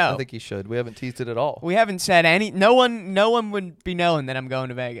the show. I think you should. We haven't teased it at all. We haven't said any. No one would be knowing that I'm going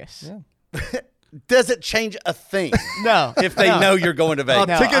to Vegas. Yeah. Does it change a thing No, if they no. know you're going to Vegas?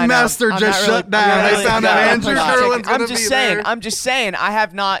 No, I know. Ticketmaster I'm just not shut really- down. I'm not They really- found no, out I'm Andrew not Curlin's taking- going to I'm just be saying. there. I'm just saying. I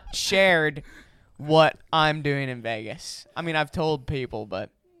have not shared what I'm doing in Vegas. I mean, I've told people,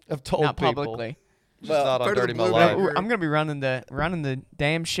 but I've told not people. publicly. Just Well, not on Part of the Dirty Mo Blue Live. Network. I'm gonna be running the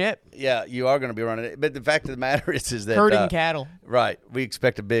damn ship, Yeah, you are going to be running it. But the fact of the matter is that herding cattle. Right. We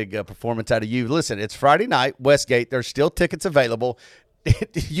expect a big performance out of you. Listen, it's Friday night, Westgate. There's still tickets available.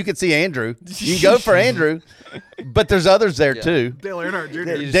 You can see Andrew. You can go for Andrew, but there's others there too. Dale Earnhardt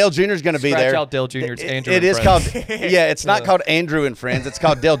Jr. Dale Jr. is going to be Scratch there. out Dale Jr.'s Andrew It and is Friends. called. Yeah, it's not called Andrew and Friends. It's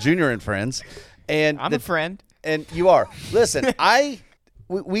called Dale Jr. and Friends. And I'm a friend. And you are. Listen,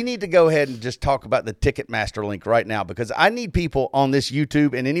 we need to go ahead and just talk about the Ticketmaster link right now because I need people on this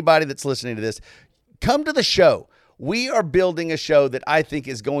YouTube and anybody that's listening to this, come to the show. We are building a show that I think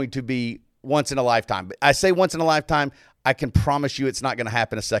is going to be once in a lifetime. But I say once in a lifetime, I can promise you it's not going to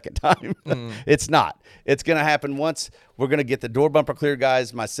happen a second time. It's not. It's going to happen once. We're going to get the door bumper clear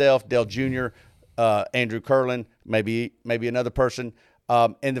guys, myself, Dale Jr., Andrew Curlin, maybe another person.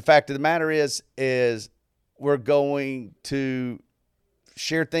 And the fact of the matter is we're going to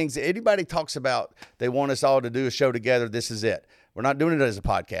share things. Anybody talks about they want us all to do a show together, this is it. We're not doing it as a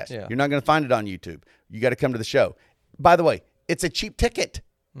podcast. Yeah. You're not going to find it on YouTube. You got to come to the show. By the way, it's a cheap ticket.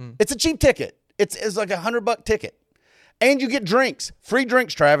 It's a cheap ticket. It's like $100 ticket. And you get drinks. Free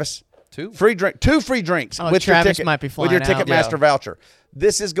drinks, Travis. Two free drinks Oh, with Travis your ticket, might be with your flying out. Ticketmaster Yeah. voucher.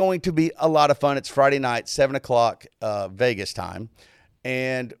 This is going to be a lot of fun. It's Friday night, 7:00 Vegas time.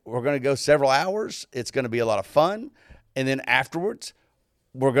 And we're going to go several hours. It's going to be a lot of fun. And then afterwards,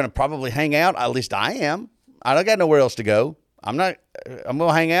 we're going to probably hang out. At least I am. I don't got nowhere else to go. I'm going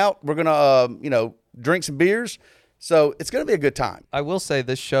to hang out. We're going to, drink some beers. So it's going to be a good time. I will say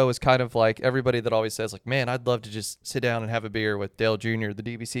this show is kind of like everybody that always says, like, man, I'd love to just sit down and have a beer with Dale Jr., the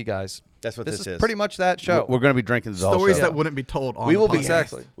DVC guys. That's what this is. pretty much that show. We're going to be drinking the whole Stories show. that wouldn't be told on We will the be podcast.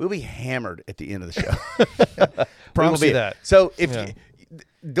 Exactly. We'll be hammered at the end of the show. Promise We will you be. that. So if Yeah.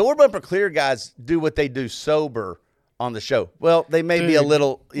 door bumper clear guys do what they do sober on the show. Well, they may be a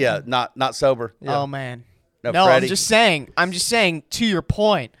little, not sober. Oh man. No, No, Freddie. I'm just saying to your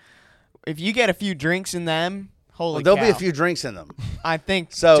point. If you get a few drinks in them, holy There'll cow. be a few drinks in them. I think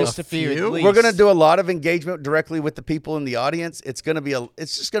So- just a few. few? At least. We're going to do a lot of engagement directly with the people in the audience. It's going to be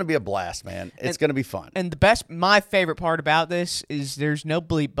it's just going to be a blast, man. It's going to be fun. And my favorite part about this is there's no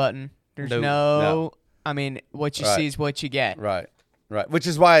bleep button. There's No. I mean, what you Right. see is what you get. Right. Which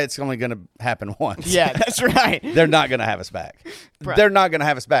is why it's only going to happen once. Yeah, that's right. They're not going to have us back. Right. They're not going to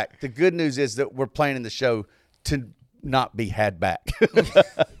have us back. The good news is that we're planning the show to not be had back.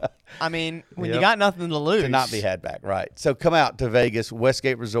 I mean, when you Yep. got nothing to lose. To not be had back, right. So come out to Vegas,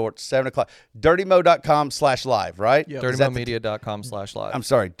 Westgate Resort, 7:00. DirtyMo.com/live, right? Yep. Is that the- DirtyMomedia.com/live. I'm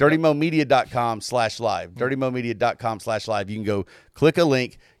sorry, DirtyMomedia.com/live. DirtyMomedia.com/live. You can go click a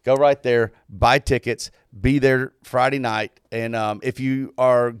link, go right there, buy tickets, be there Friday night. And if you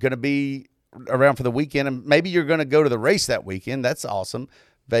are going to be around for the weekend, and maybe you're going to go to the race that weekend, that's awesome.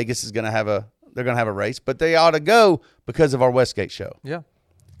 Vegas is going to have a they're going to have a race, but they ought to go because of our Westgate show. Yeah,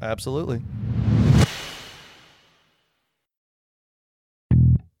 absolutely.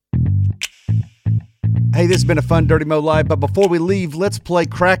 Hey, this has been a fun Dirty Mo Live, but before we leave, let's play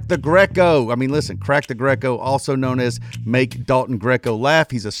Crack the Greco. I mean, listen, Crack the Greco, also known as Make Dalton Greco Laugh.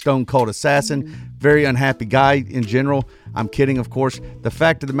 He's a stone cold assassin, very unhappy guy in general. I'm kidding, of course. The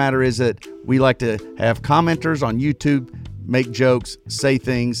fact of the matter is that we like to have commenters on YouTube make jokes, say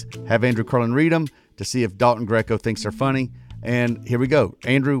things, have Andrew Curlin read them to see if Dalton Greco thinks they're funny. And here we go.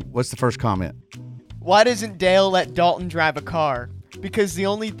 Andrew, what's the first comment? Why doesn't Dale let Dalton drive a car? Because the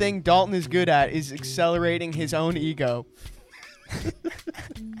only thing Dalton is good at is accelerating his own ego.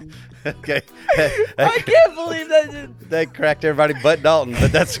 Okay. I can't believe that. That cracked everybody but Dalton,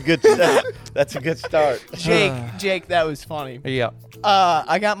 but that's a good start. Jake, that was funny. Yeah.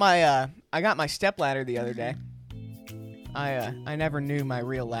 I got my step ladder the other day. I never knew my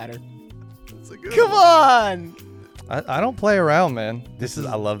real ladder. Come on. I don't play around, man.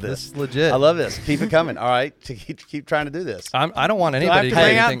 I love this. This is legit. I love this. Keep it coming. All right, keep trying to do this. I don't want anybody to Do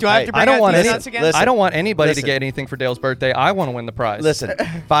I get have anything. to bring out I don't want the any. nuts again? Listen. I don't want anybody Listen. to get anything for Dale's birthday. I want to win the prize. Listen,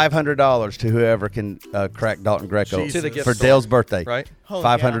 $500 to whoever can crack Dalton Greco Jesus. To the gift for store. Dale's birthday. Right? Holy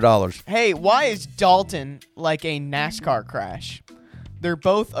 $500. Hey, why is Dalton like a NASCAR crash? They're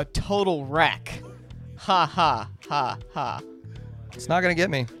both a total wreck. Ha ha ha ha. It's not gonna get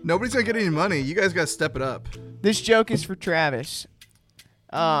me. Nobody's gonna get any money. You guys gotta step it up. This joke is for Travis.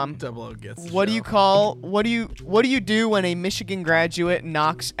 Double O gets. the What do show. you do when a Michigan graduate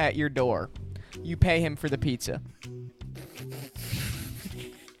knocks at your door? You pay him for the pizza.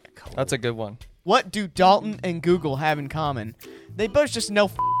 That's a good one. What do Dalton and Google have in common? They both just know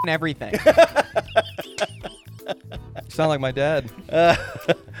everything. You sound like my dad.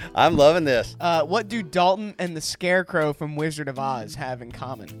 I'm loving this. What do Dalton and the Scarecrow from Wizard of Oz have in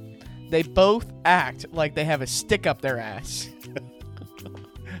common? They both act like they have a stick up their ass.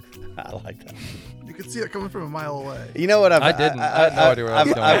 I like that. You could see it coming from a mile away. You know what? I didn't. I had no idea where I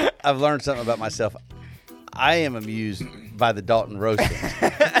was going. I've learned something about myself. I am amused by the Dalton roasting.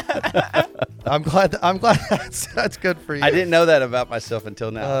 I'm glad. That's good for you. I didn't know that about myself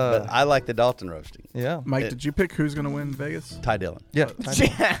until now, Uh. but I like the Dalton roasting. Yeah. Mike, did you pick who's gonna win Vegas? Ty Dillon. Yeah.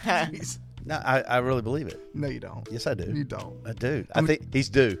 Jeez. No, I really believe it. No, you don't. Yes, I do. You don't. I do. I think he's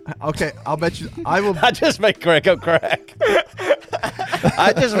due. Okay, I'll bet you. I will. I just make Greco crack.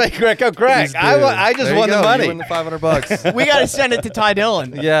 I just make Greco crack. He's due. I just There won you the go. money. You win the $500. We got to send it to Ty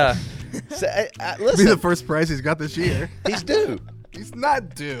Dillon. Yeah. So, Be listen, the first prize he's got this year. he's due. He's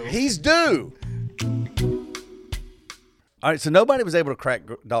not due. He's due. All right, so nobody was able to crack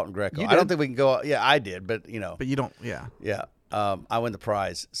Dalton Greco. You I don't did. think we can go. Yeah, I did, but But you don't. Yeah. yeah, I win the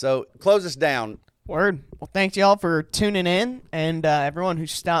prize. So close us down. Word. Well, thanks y'all for tuning in, and everyone who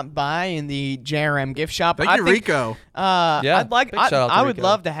stopped by in the JRM gift shop. Thank I you, think, Rico. Yeah, big shout out to I would Rico.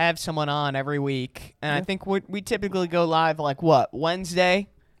 love to have someone on every week, and I think we typically go live like what Wednesdays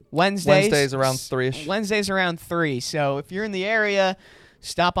Wednesdays around 3-ish. Wednesdays around 3. So if you're in the area,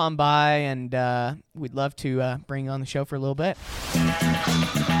 stop on by, and we'd love to bring you on the show for a little bit.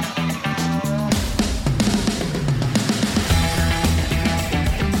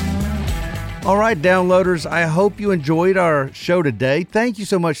 All right, downloaders, I hope you enjoyed our show today. Thank you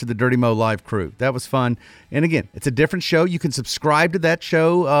so much to the Dirty Mo Live crew. That was fun. And again, it's a different show. You can subscribe to that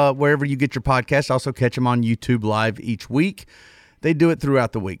show wherever you get your podcast. Also catch them on YouTube Live each week. They do it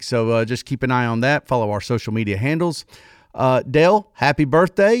throughout the week. So just keep an eye on that. Follow our social media handles. Dale, happy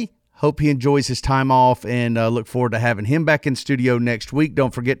birthday. Hope he enjoys his time off, and look forward to having him back in studio next week.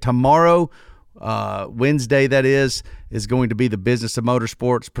 Don't forget, tomorrow, Wednesday, that is going to be the business of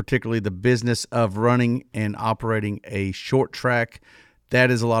motorsports, particularly the business of running and operating a short track.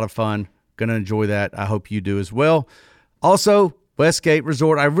 That is a lot of fun. Going to enjoy that. I hope you do as well. Also, Westgate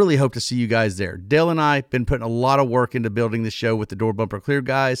Resort, I really hope to see you guys there. Dale and I have been putting a lot of work into building the show with the Door Bumper Clear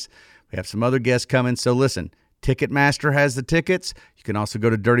guys. We have some other guests coming. So listen, Ticketmaster has the tickets. You can also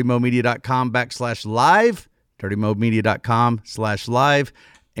go to dirtymomedia.com/live, dirtymomedia.com/live,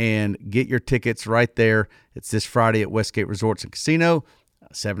 and get your tickets right there. It's this Friday at Westgate Resorts and Casino,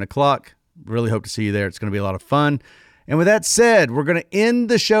 7 o'clock. Really hope to see you there. It's going to be a lot of fun. And with that said, we're going to end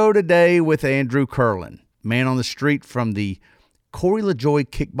the show today with Andrew Curlin, man on the street from the Corey LaJoie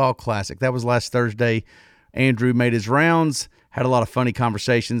Kickball Classic. That was last Thursday. Andrew made his rounds, had a lot of funny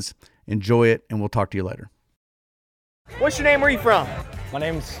conversations. Enjoy it, and we'll talk to you later. What's your name? Where are you from? My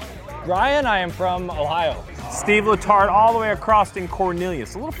name's Brian. I am from Ohio. Steve Letard all the way across in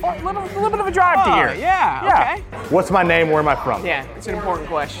Cornelius. A little bit of a drive to here. Yeah. Okay. What's my name? Where am I from? Yeah, it's an important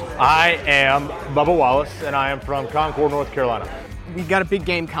question. I am Bubba Wallace, and I am from Concord, North Carolina. we got a big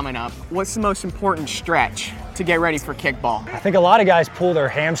game coming up. What's the most important stretch to get ready for kickball? I think a lot of guys pull their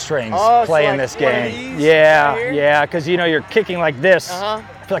hamstrings Oh, so playing like this one of game. these Yeah, right here? yeah, because you're kicking like this. Uh-huh.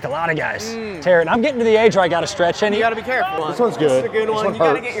 I feel like a lot of guys tear it. And I'm getting to the age where I got to stretch any. You got to be careful. This one's good. This is a good This one. one You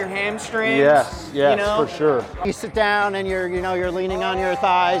got to hurts. get your hamstrings. Yes, you know? for sure. You sit down and you're leaning on your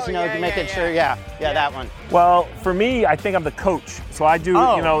thighs, making sure, that one. Well, for me, I think I'm the coach. So I do,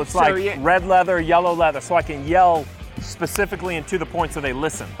 Oh, it's so like you- red leather, yellow leather, so I can yell specifically and to the point so they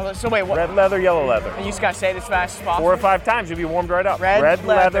listen. So wait, what? Red leather, yellow leather. And you just got to say it as fast as possible. 4 or 5 times, you'll be warmed right up. Red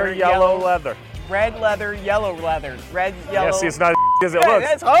leather, yellow yellow- leather. Red leather, yellow leather. Red, yellow. Yeah, see, it's not as it Yeah, looks.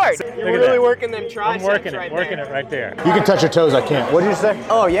 that's hard. Look You're at really that. working them triceps I'm right working there. it right there. You can touch your toes, I can't. What did you say?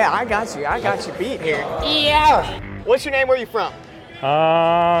 Oh yeah, I got you. I got you beat here. Yeah. What's your name? Where are you from?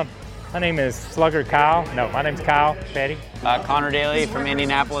 My name is Slugger Kyle. No, my name's Kyle Petty. Connor Daly from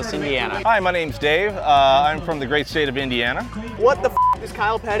Indianapolis, Indiana. Hi, my name's Dave. I'm from the great state of Indiana. What the does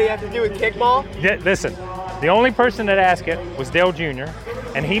Kyle Petty have to do with kickball? Yeah, listen, the only person that asked it was Dale Jr.,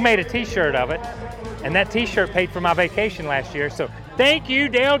 and he made a T-shirt of it, and that T-shirt paid for my vacation last year, so thank you,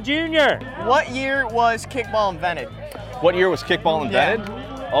 Dale Jr. What year was kickball invented? What year was kickball invented?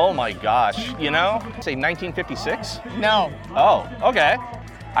 Oh my gosh, say 1956? No. Oh, okay.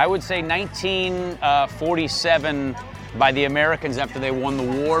 I would say 1947 by the Americans after they won the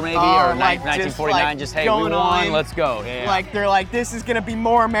war, maybe, or like 1949. just Hey, we going won, on. let's go. Yeah. Like they're like, this is gonna be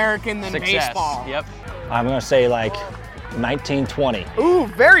more American than Success. baseball. Yep. I'm gonna say like 1920. Ooh,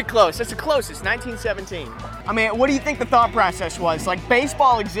 very close. That's the closest. 1917. I mean, what do you think the thought process was? Like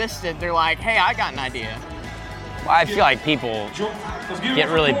baseball existed. They're like, hey, I got an idea. Well, I feel like people get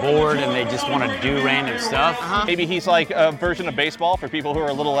really bored and they just want to do random stuff. Maybe he's like a version of baseball for people who are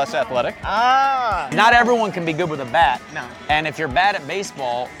a little less athletic. Ah. Not everyone can be good with a bat. No. And if you're bad at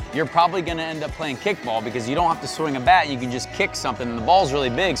baseball, you're probably going to end up playing kickball because you don't have to swing a bat. You can just kick something, and the ball's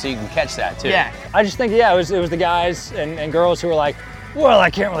really big, so you can catch that too. Yeah. I just think, it was the guys and girls who were like, well, I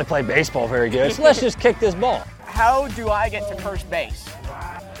can't really play baseball very good, so let's just kick this ball. How do I get to first base?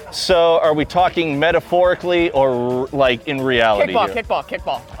 So are we talking metaphorically or like in reality? Kickball, here?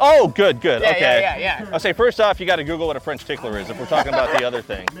 kickball. Oh, good. Yeah, Okay. yeah. I'll say first off, you got to Google what a French tickler is if we're talking about the other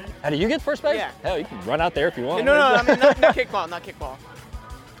thing. How do you get first base? Yeah. Hell, you can run out there if you want. No, I mean not kickball.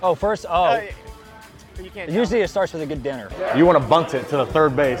 Oh, first, You can't. usually it starts with a good dinner. You want to bunt it to the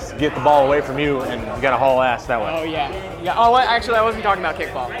third base, get the ball away from you, and you got to haul ass that way. Oh yeah. Oh, well, actually, I wasn't talking about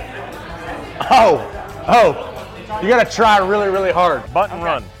kickball. Oh, you got to try really, really hard. Bunt and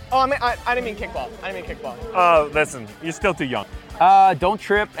run. Oh, I didn't mean kickball. Listen, you're still too young. Don't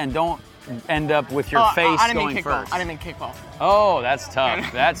trip and don't end up with your face I didn't going mean kickball. first. I didn't mean kickball. Oh, that's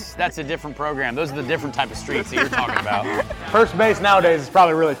tough. That's a different program. Those are the different type of streets that you're talking about. First base nowadays is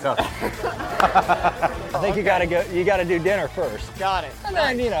probably really tough. I think you gotta do dinner first. Got it. And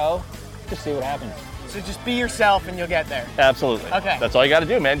then, just see what happens. So just be yourself and you'll get there. Absolutely. Okay. That's all you got to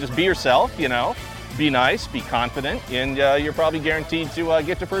do, man. Just be yourself, Be nice, be confident, and you're probably guaranteed to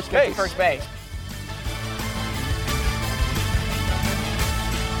get to first base. Get to first base.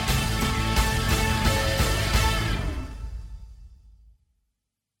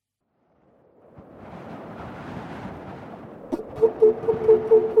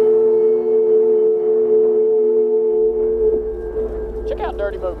 Check out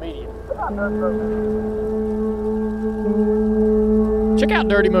Dirty Mo Media. Check out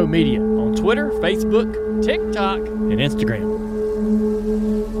Dirty Mo Media on Twitter, Facebook, TikTok, and Instagram.